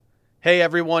Hey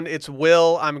everyone, it's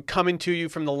Will. I'm coming to you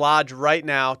from the lodge right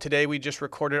now. Today we just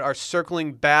recorded our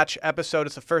Circling Batch episode.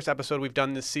 It's the first episode we've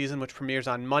done this season, which premieres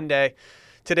on Monday.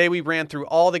 Today we ran through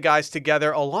all the guys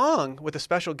together along with a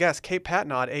special guest, Kate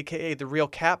Patnod, aka The Real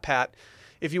Cat Pat.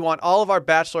 If you want all of our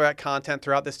Bachelorette content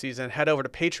throughout this season, head over to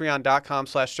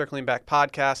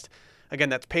patreon.com/circlingbackpodcast. Again,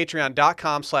 that's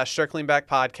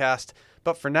patreon.com/circlingbackpodcast.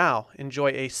 But for now, enjoy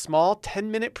a small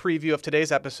 10-minute preview of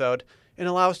today's episode and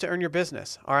allow us to earn your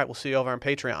business. All right, we'll see you over on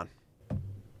Patreon.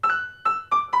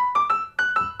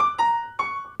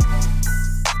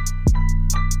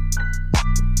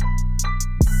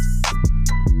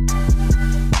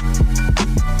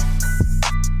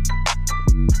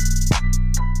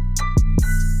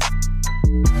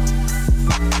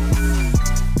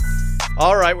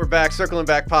 All right, we're back. Circling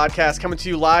Back podcast coming to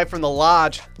you live from the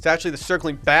lodge. It's actually the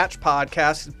Circling Batch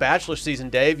podcast. It's Bachelor season.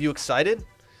 Dave, you excited?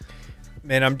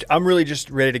 Man, I'm really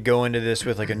just ready to go into this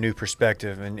with like a new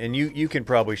perspective, and you can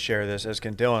probably share this, as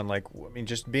can Dylan. Like, I mean,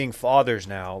 just being fathers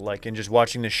now, like, and just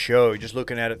watching this show, just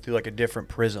looking at it through like a different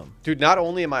prism. Dude, not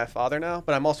only am I a father now,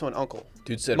 but I'm also an uncle.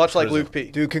 Dude said much prism. like Luke P.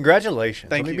 Dude,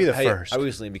 congratulations! Thank Let you. me be the Hey, first. I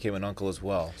recently became an uncle as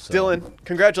well. So. Dylan,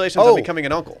 congratulations on becoming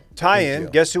an uncle. Tie-in. you.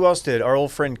 Guess who else did? Our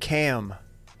old friend Cam.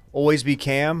 Always be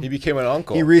Cam. He became an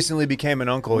uncle. He recently became an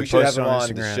uncle. We He should have posted him on on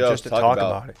the Instagram show just to talk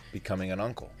about it. becoming an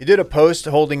uncle. He did a post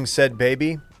holding said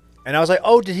baby, and I was like,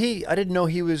 "Oh, did he? I didn't know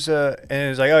he was." And it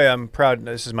was like, "Oh yeah, I'm proud.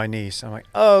 This is my niece." I'm like,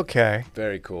 "Oh, okay."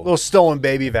 Very cool. Little stolen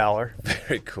baby valor.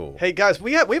 Very cool. Hey, guys,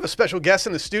 we have a special guest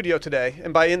in the studio today.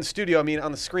 And by in the studio, I mean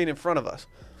on the screen in front of us.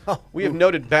 We have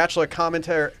noted Bachelor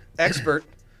commentary expert,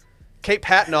 Kate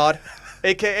Patnod,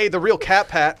 a.k.a. The Real Cat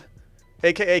Pat,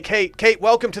 a.k.a. Kate. Kate,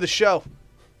 welcome to the show.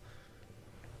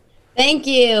 Thank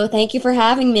you. Thank you for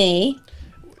having me.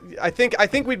 I think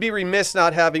we'd be remiss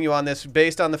not having you on this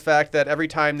based on the fact that every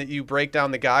time that you break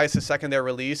down the guys the second they're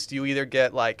released, you either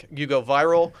get you go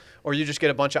viral or you just get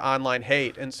a bunch of online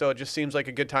hate. And so it just seems like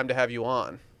a good time to have you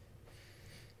on.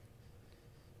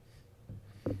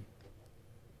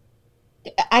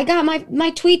 I got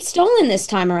my tweet stolen this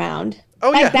time around.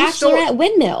 Oh, yeah. By Who stole it? Bachelorette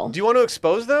Windmill. Do you want to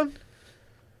expose them?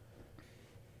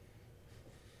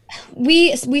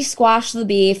 We squashed the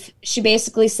beef. She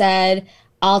basically said,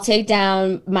 "I'll take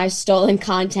down my stolen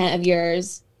content of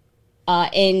yours.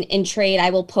 In trade,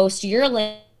 I will post your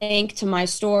link to my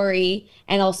story,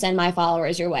 and I'll send my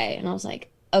followers your way." And I was like,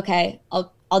 "Okay,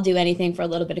 I'll do anything for a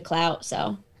little bit of clout."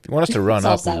 So If you want us to run It's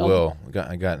all up, we settled. will.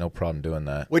 I got no problem doing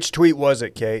that. Which tweet was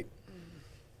it, Kate?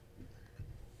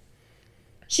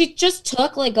 she just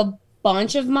took like a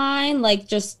bunch of mine, like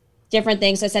just different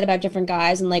things I said about different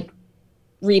guys, and like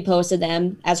reposted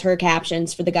them as her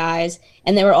captions for the guys,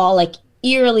 and they were all like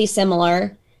eerily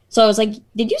similar. So I was like,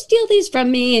 "Did you steal these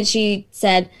from me?" And she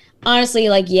said, honestly,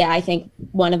 like, "Yeah, I think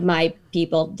one of my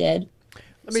people did."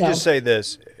 Let me just say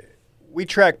this. We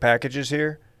track packages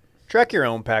here. Track your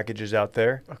own packages out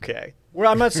there. Okay.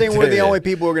 I'm not saying we're the only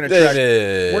people who are going to track.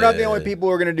 We're not the only people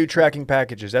who are going to do tracking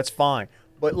packages. That's fine.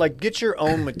 But, like, get your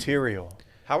own material.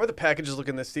 How are the packages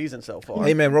looking this season so far?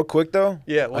 Hey, man, real quick, though.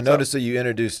 Yeah, I what's noticed that you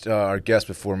introduced our guest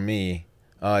before me.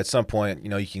 At some point, you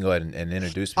can go ahead and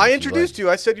introduce me. I introduced you.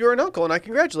 I said you were an uncle, and I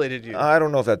congratulated you. I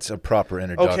don't know if that's a proper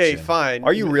introduction. Okay, fine.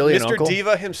 Are you really an Mr. uncle?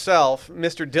 Diva himself,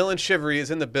 Mr. Dylan Shivery,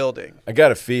 is in the building. I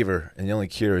got a fever, and the only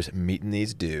cure is meeting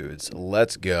these dudes.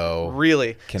 Let's go.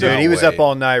 Really? Cannot Dude, he was wait. up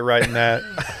all night writing that.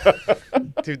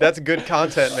 Dude, that's good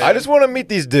content, man. I just want to meet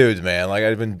these dudes, man. Like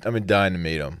I've been dying to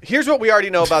meet them. Here's what we already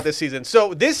know about this season.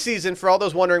 So this season, for all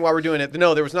those wondering why we're doing it,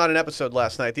 no, there was not an episode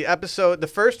last night.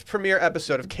 The first premiere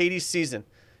episode of Katie's season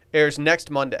airs next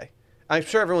Monday. I'm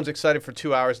sure everyone's excited for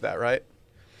 2 hours of that, right?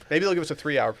 Maybe they'll give us a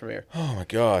 3-hour premiere. Oh my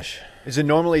gosh. Is it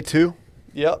normally 2?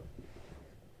 Yep.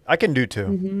 I can do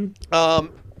 2.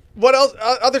 What else?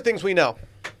 Other things we know.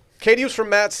 Katie was from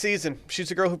Matt's season. She's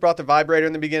the girl who brought the vibrator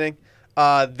in the beginning.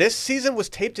 This season was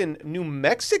taped in New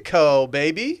Mexico,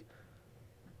 baby.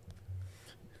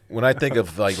 When I think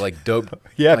of like dope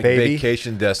Yeah, like baby.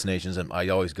 vacation destinations, I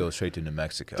always go straight to New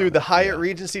Mexico. Dude, the Hyatt Yeah.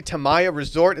 Regency Tamaya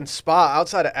Resort and Spa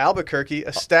outside of Albuquerque.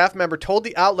 A staff member told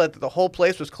the outlet that the whole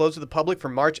place was closed to the public for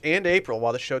March and April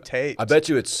while the show taped. I bet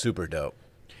you it's super dope.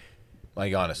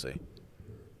 Like honestly,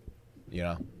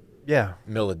 Yeah.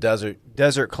 middle of the desert.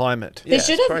 Desert climate. They Yeah,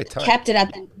 should it's probably have tight. kept it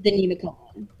at the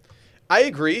Nemacolin. I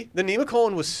agree. The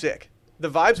Nemacolin was sick. The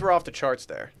vibes were off the charts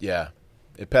there. Yeah,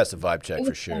 it passed the vibe check It for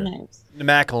was so sure. nice.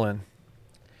 Nemacalin.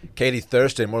 Katie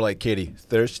Thurston, more like Katie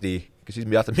Thirsty. because he's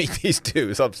about to meet these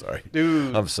dudes. I'm sorry,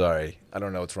 Dude. I'm sorry. I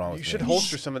don't know what's wrong with You me. should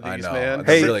holster some of I these, know. man.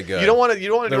 They're really good. You don't want to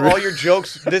do all your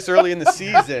jokes this early in the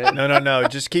season. No.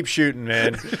 Just keep shooting,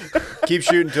 man. Keep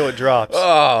shooting until it drops.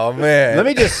 Oh man. Let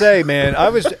me just say, man,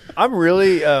 I'm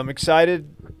really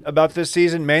excited about this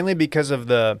season, mainly because of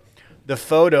the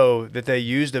photo that they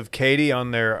used of Katie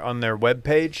on their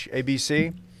webpage,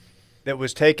 ABC, that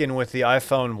was taken with the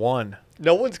iPhone 1.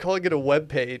 No one's calling it a web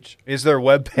page. Is their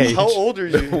webpage? How old are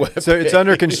you? So it's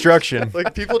under construction.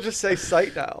 Like, people just say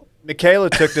site now. Michaela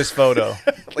took this photo.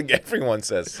 Like everyone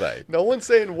says site. No one's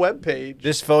saying web page.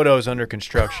 This photo is under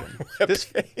construction.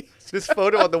 This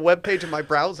photo on the web page of my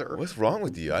browser. What's wrong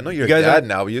with you? I know you're You a guys dad are-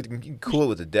 now, but you can cool it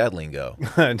with the dad lingo.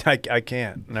 I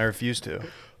can't, and I refuse to.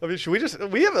 I mean,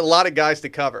 we have a lot of guys to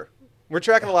cover. We're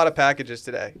tracking a lot of packages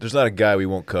today. There's not a guy we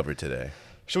won't cover today.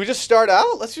 Should we just start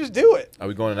out? Let's just do it. Are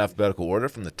we going in alphabetical order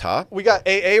from the top? We got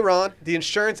Aaron, the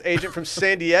insurance agent from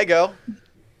San Diego.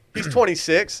 He's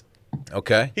 26.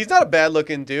 Okay. He's not a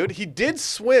bad-looking dude. He did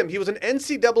swim. He was an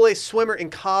NCAA swimmer in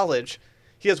college.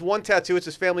 He has one tattoo. It's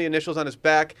his family initials on his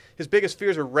back. His biggest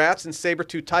fears are rats and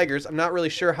saber-tooth tigers. I'm not really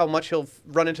sure how much he'll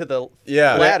run into the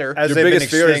ladder. As Your they've been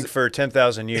biggest fear extinct is- for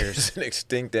 10,000 years. It's an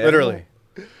extinct animal. Literally.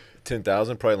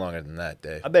 10,000? Probably longer than that,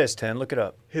 Dave. I bet it's 10. Look it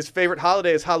up. His favorite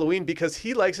holiday is Halloween because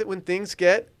he likes it when things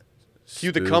get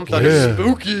cue the Spooky. cum thunder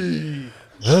spooky.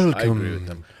 I agree with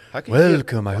them. How can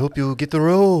you I hope you get the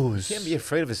rose. can't be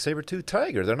afraid of a saber-toothed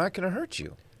tiger. They're not going to hurt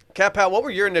you. Cat Pat, what were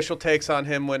your initial takes on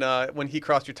him when he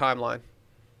crossed your timeline?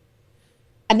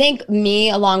 I think me,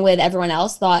 along with everyone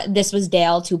else, thought this was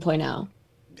Dale 2.0.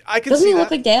 I can Doesn't see he that.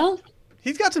 look like Dale?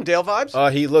 He's got some Dale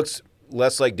vibes. He looks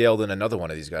less like Dale than another one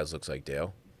of these guys looks like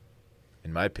Dale,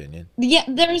 in my opinion. Yeah,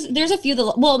 there's a few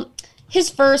that, well, his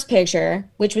first picture,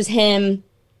 which was him,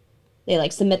 they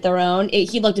like submit their own.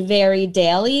 He looked very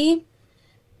Dale-y,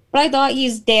 but I thought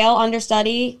he's Dale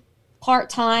understudy,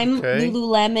 part-time Okay.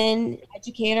 Lululemon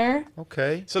educator.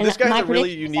 Okay. So and this guy my has a really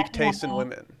prediction is unique that he'll taste in have-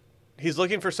 women. He's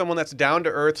looking for someone that's down to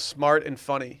earth, smart, and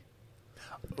funny.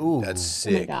 Ooh. That's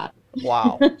Oh my sick. god.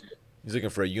 Wow. He's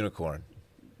looking for a unicorn.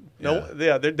 No,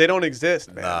 yeah, they don't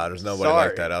exist, man. Nah, there's nobody Sorry.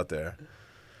 like that out there.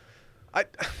 I,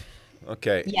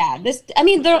 Okay. Yeah,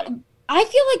 I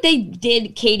feel like they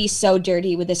did Katie so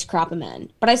dirty with this crop of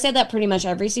men. But I say that pretty much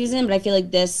every season, but I feel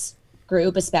like this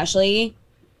group especially,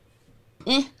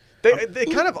 they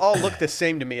kind of all look the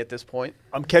same to me at this point.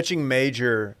 I'm catching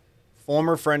Major,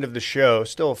 former friend of the show,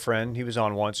 still a friend. He was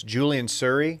on once. Julian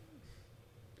Surrey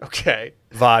Okay.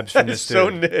 vibes from That is this so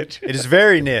dude. niche. It is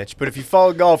very niche, but if you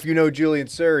follow golf, you know who Julian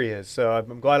Surrey is. So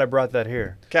I'm glad I brought that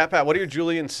here. Cat Pat, what are your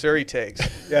Julian Surrey takes?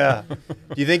 Yeah. Do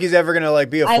you think he's ever gonna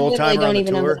be a I full literally timer on don't the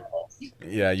even know who tour? that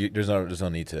is. Yeah, there's no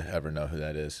need to ever know who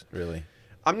that is, really.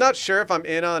 I'm not sure if I'm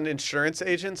in on insurance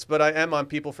agents, but I am on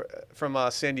people from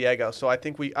San Diego. So I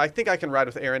think I can ride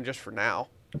with Aaron just for now.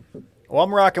 Well,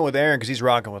 I'm rocking with Aaron because he's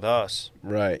rocking with us.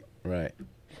 Right.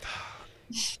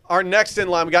 Our next in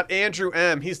line, we got Andrew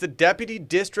M. He's the deputy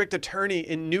district attorney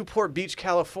in Newport Beach,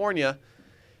 California.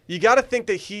 You got to think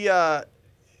that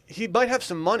he might have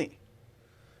some money.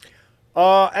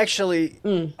 Actually,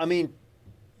 I mean,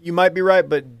 you might be right,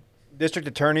 but district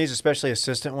attorneys, especially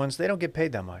assistant ones, they don't get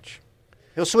paid that much.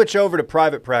 He'll switch over to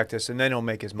private practice, and then he'll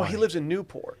make his But money. he lives in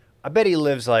Newport. I bet he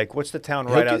lives what's the town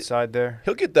He'll right get- outside there?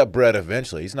 He'll get that bread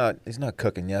eventually. He's not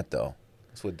cooking yet, though.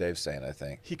 That's what Dave's saying, I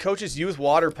think. He coaches youth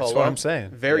water polo. what I'm saying.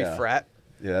 Very Yeah. frat.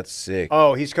 Yeah, that's sick.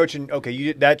 Oh, he's coaching.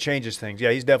 Okay, that changes things.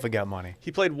 Yeah, he's definitely got money.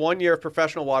 He played 1 year of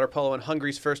professional water polo in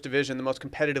Hungary's first division, the most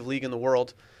competitive league in the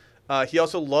world. He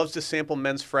also loves to sample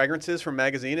men's fragrances from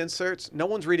magazine inserts. No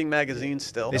one's reading magazines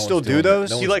still. They No still one's do doing that. those?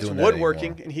 No He one's likes doing that woodworking,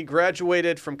 anymore. and he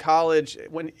graduated from college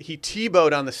when he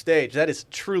T-bowed on the stage. That is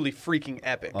truly freaking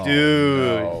epic. Oh,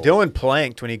 Dude, no. Dylan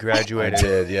planked when he I graduated.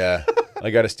 did, yeah. I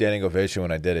got a standing ovation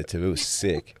when I did it, too. It was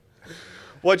sick.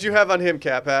 What'd you have on him,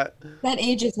 Cat Pat? That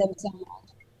ages him so much.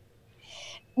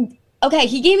 Okay,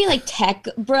 he gave me like tech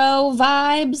bro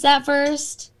vibes at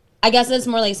first. I guess it's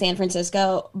more like San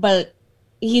Francisco, but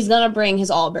he's gonna bring his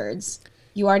Allbirds.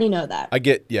 You already know that. I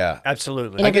get, yeah.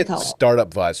 Absolutely. In I every get color. startup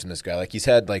vibes from this guy. Like, he's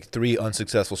had, 3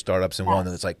 unsuccessful startups and one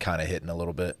that's, kind of hitting a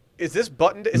little bit. Is this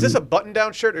a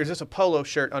button-down shirt or is this a polo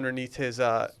shirt underneath his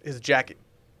jacket?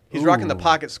 He's rocking the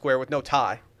pocket square with no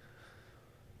tie.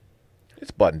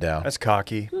 It's buttoned down. That's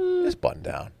cocky. It's buttoned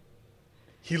down.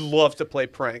 He loves to play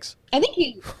pranks. I think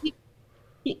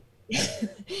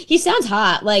he sounds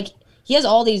hot. Like he has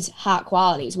all these hot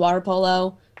qualities. Water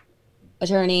polo,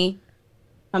 attorney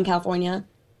from California.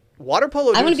 Water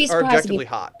polo I wouldn't dudes be are surprised if objectively he-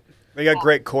 hot. They got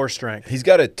great core strength. He's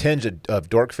got a tinge of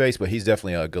dork face, but he's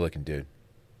definitely a good-looking dude.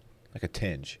 Like a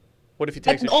tinge. What if he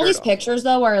takes his all shirt these off? pictures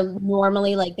though are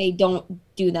normally like they don't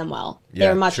do them well. Yeah,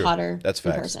 They're much true. hotter That's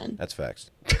in facts. person. That's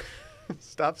facts.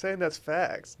 Stop saying that's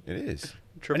facts. It is.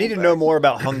 I Triple need to facts. know more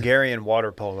about Hungarian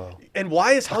water polo. And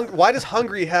why does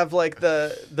Hungary have like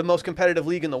the most competitive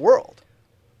league in the world?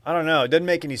 I don't know. It doesn't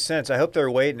make any sense. I hope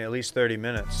they're waiting at least 30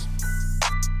 minutes.